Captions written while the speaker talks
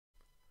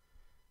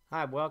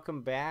Hi,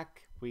 welcome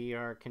back. We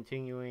are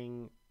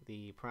continuing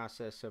the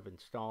process of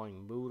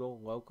installing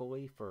Moodle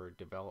locally for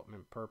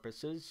development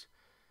purposes.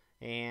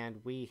 And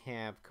we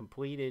have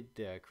completed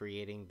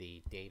creating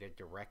the data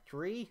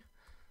directory.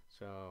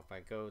 So if I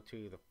go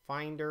to the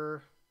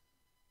Finder,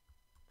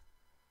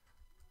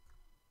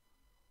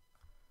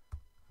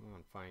 come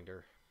on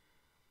Finder,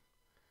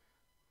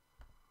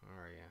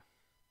 where are you?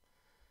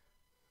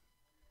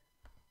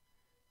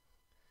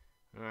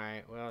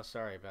 Alright, well,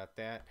 sorry about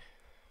that.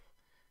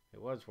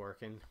 It was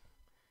working.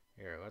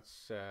 Here,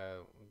 let's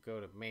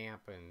go to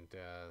map and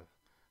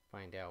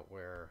find out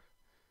where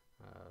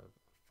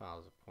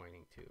files are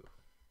pointing to.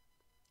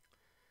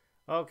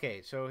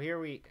 Okay, so here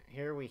we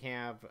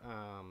have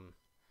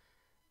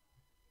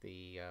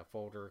the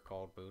folder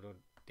called Moodle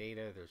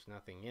data. There's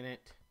nothing in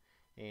it,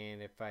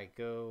 and if I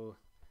go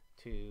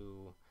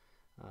to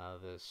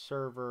the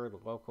server, the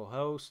local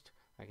host,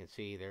 I can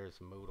see there's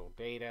Moodle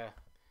data,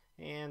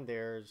 and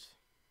there's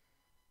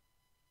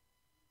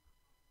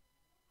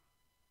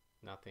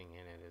nothing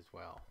in it as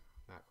well.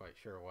 Not quite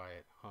sure why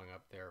it hung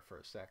up there for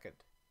a second.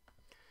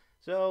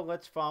 So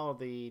let's follow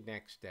the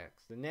next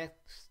steps. The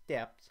next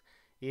steps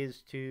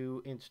is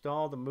to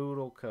install the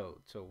Moodle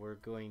code. So we're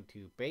going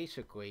to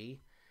basically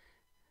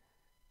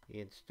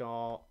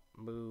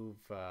move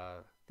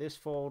this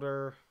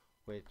folder,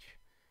 which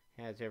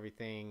has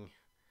everything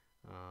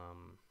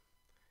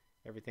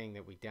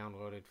that we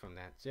downloaded from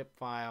that zip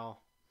file,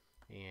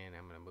 and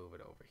I'm going to move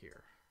it over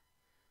here.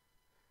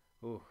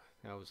 Ooh,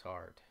 that was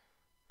hard.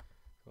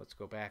 Let's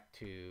go back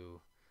to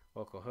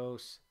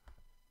localhost,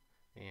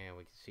 and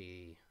we can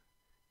see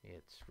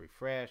it's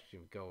refreshed.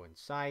 You go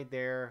inside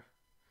there,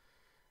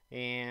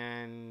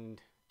 and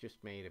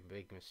just made a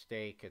big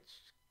mistake.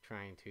 It's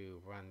trying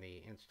to run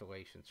the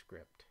installation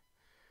script.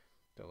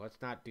 So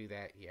let's not do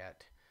that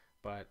yet,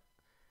 but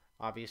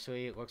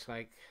obviously it looks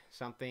like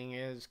something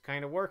is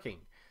kind of working.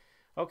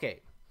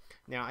 Okay,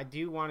 now I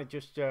do want to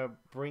just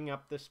bring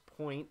up this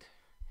point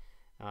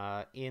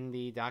in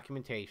the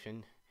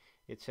documentation.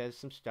 It says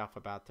some stuff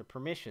about the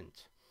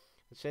permissions.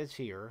 It says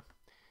here,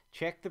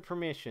 check the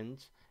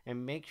permissions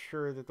and make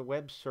sure that the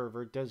web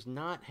server does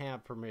not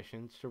have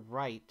permissions to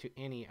write to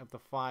any of the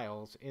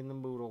files in the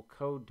Moodle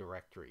code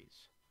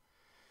directories.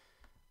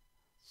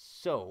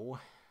 So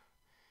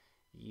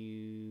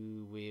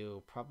you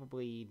will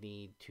probably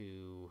need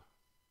to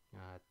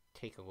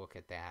take a look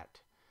at that.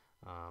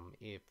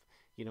 If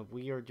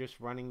we are just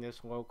running this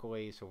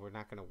locally, so we're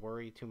not going to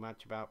worry too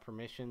much about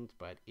permissions,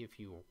 but if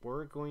you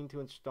were going to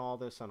install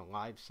this on a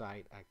live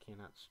site, I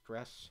cannot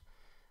stress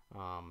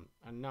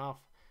enough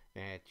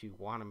that you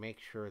want to make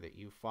sure that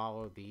you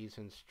follow these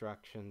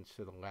instructions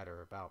to the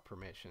letter about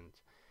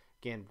permissions.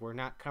 Again, we're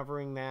not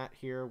covering that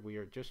here. We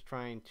are just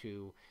trying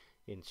to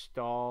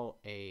install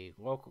a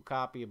local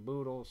copy of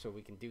Moodle so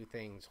we can do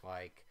things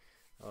like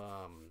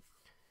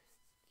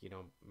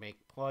make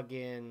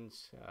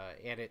plugins,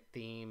 edit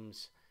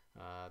themes,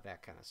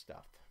 that kind of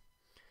stuff.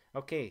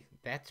 Okay,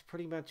 that's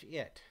pretty much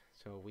it.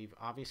 So we've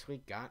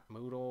obviously got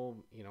Moodle,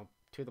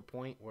 to the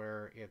point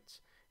where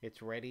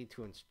it's ready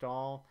to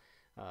install.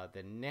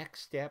 The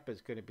next step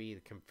is going to be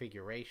the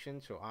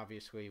configuration. So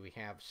obviously we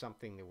have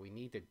something that we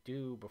need to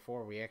do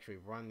before we actually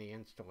run the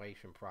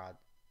installation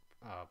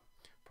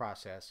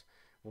process.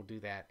 We'll do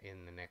that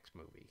in the next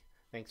movie.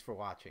 Thanks for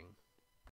watching.